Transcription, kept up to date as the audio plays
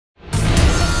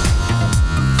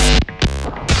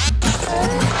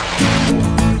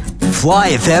Fly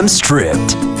FM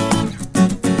Stripped.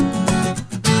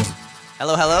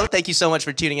 Hello, hello. Thank you so much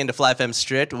for tuning in to Fly FM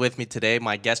Stripped. With me today,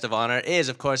 my guest of honor is,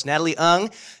 of course, Natallie Ng.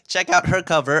 Check out her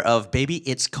cover of Baby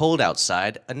It's Cold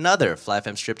Outside, another Fly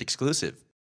FM Stripped exclusive.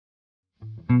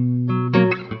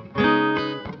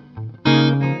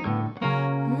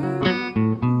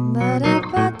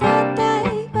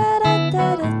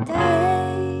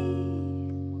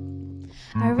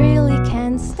 I really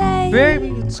can't stay. Baby,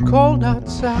 it's cold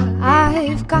outside.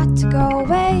 I've got to go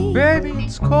away. Baby,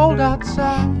 it's cold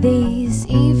outside. This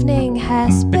evening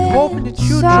has been hoping that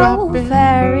you so drop in.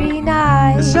 very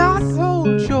nice. As I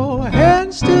hold your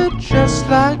hand still just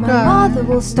like My mother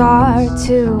will start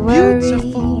to worry.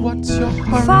 Beautiful, what's your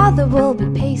heart? Father will be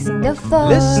pacing the floor.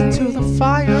 Listen to the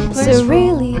fireplace. So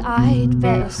really I'd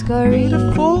better scurry.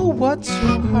 Beautiful, what's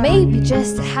your heart? Maybe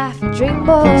just a half a drink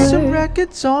more. Put some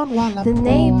records on while I The pour.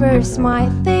 neighbors might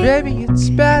think, Baby, it's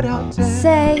bad out there.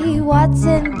 say what's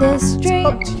in this drink.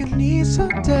 Up to your knees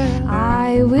out there.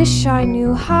 I wish I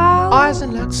knew how Eyes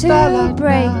and let's start to like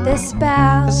break now. the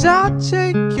spell. As I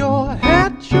take your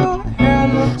hand, your hair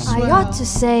looks I swell. ought to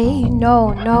say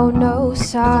no, no, no,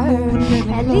 sir.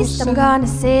 At least I'm gonna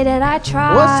say that I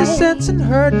tried. What's the sense in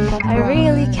hurting my I pride?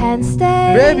 really can't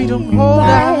stay. Baby, don't hold but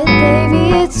out.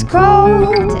 baby, it's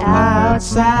cold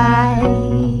outside.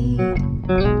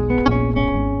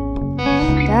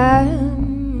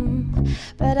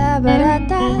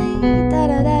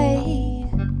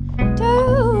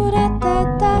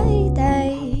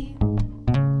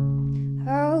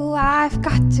 Oh, I've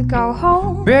got to go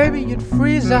home. Baby, it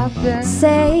freeze out there.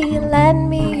 Say, lend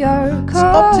me your coat.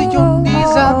 up to your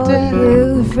knees out there.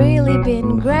 You've really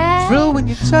been grand. Thrill when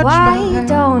you touch my Why hand.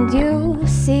 don't you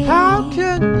see? How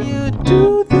can you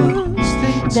do those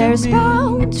things There's to me?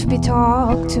 bound to be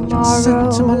talk tomorrow.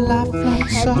 Listen to my lifelong At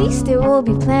song. least there will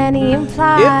be plenty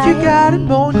implied. If you got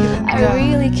ammonia, I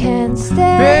really can't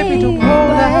stay. Baby, don't hold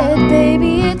but out.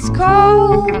 baby, it's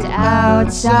cold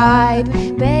outside.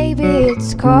 Baby,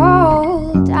 it's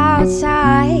cold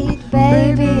outside.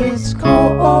 Baby, it's cold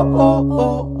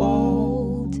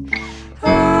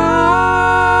outside.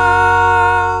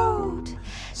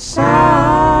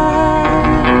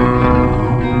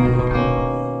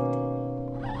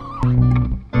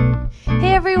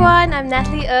 Hey everyone, I'm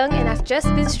Natallie Ng and I've just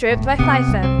been stripped by Fly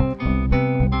FM.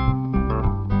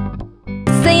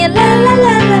 Saying la la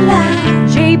la la la,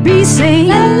 JBC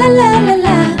la la la la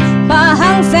la,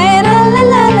 Bahang fan la la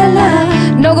la la la,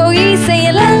 no go easy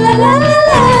saying la la la la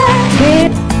la.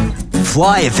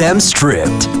 Fly FM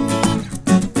Stripped.